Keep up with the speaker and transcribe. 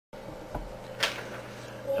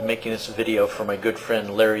I'm making this video for my good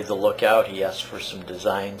friend Larry the Lookout. He asked for some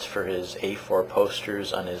designs for his A4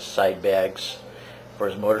 posters on his side bags for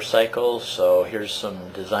his motorcycle. So here's some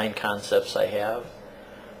design concepts I have.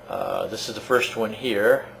 This is the first one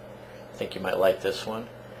here. I think you might like this one.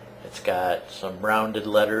 It's got some rounded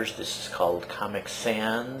letters. This is called Comic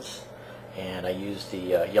Sans, and I used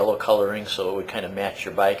the yellow coloring so it would kind of match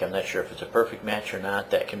your bike. I'm not sure if it's a perfect match or not.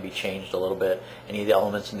 That can be changed a little bit. Any of the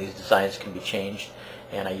elements in these designs can be changed.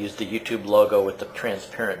 And I used the YouTube logo with the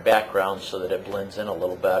transparent background so that it blends in a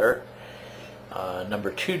little better.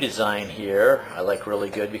 Number 2 design here I like really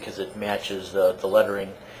good because it matches the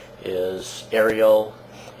lettering is Arial,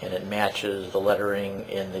 and it matches the lettering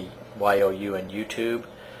in the YOU and YouTube.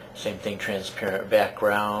 Same thing, transparent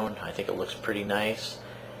background. I think it looks pretty nice.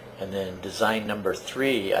 And then design number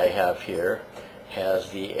 3 I have here has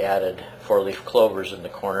the added 4-leaf clovers in the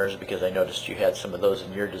corners because I noticed you had some of those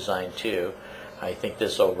in your design too. I think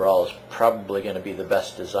this overall is probably going to be the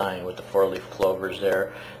best design with the 4-leaf clovers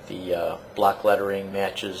there. The block lettering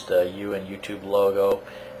matches the U and YouTube logo,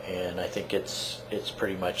 and I think it's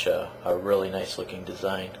pretty much a really nice looking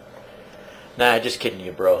design. Nah, just kidding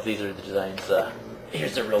you, bro. These are the designs.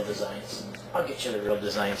 Here's the real designs. I'll get you the real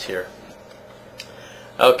designs here.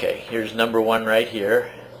 Okay, here's number 1 right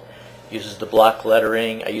here. Uses the block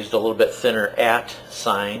lettering. I used a little bit thinner @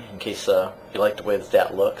 sign in case you like the way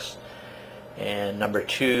that looks. And number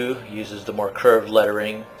 2 uses the more curved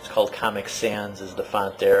lettering. It's called Comic Sans is the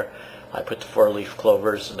font there. I put the 4-leaf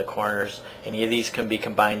clovers in the corners. Any of these can be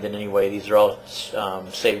combined in any way. These are all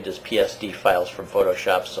saved as PSD files from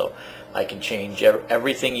Photoshop, so I can change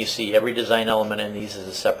everything you see. Every design element in these is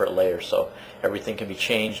a separate layer, so everything can be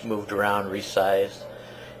changed, moved around, resized.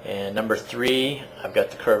 And number 3, I've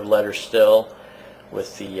got the curved letters still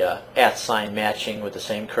with the @ sign matching with the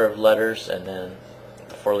same curved letters, and then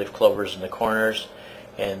 4-leaf clovers in the corners.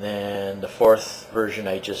 And then the 4th version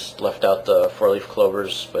I just left out the 4-leaf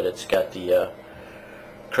clovers, but it's got the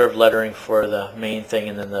curved lettering for the main thing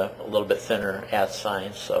and then the a little bit thinner @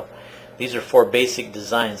 sign. So these are 4 basic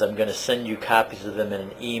designs. I'm going to send you copies of them in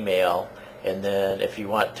an email, and then if you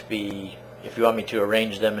want me to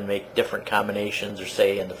arrange them and make different combinations, or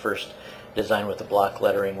say in the first design with the block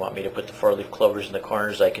lettering want me to put the 4-leaf clovers in the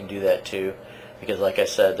corners, I can do that too, because like I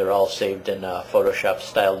said, they're all saved in Photoshop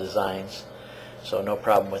style designs, so no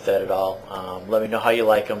problem with that at all. Let me know how you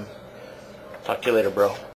like them. Talk to you later, bro.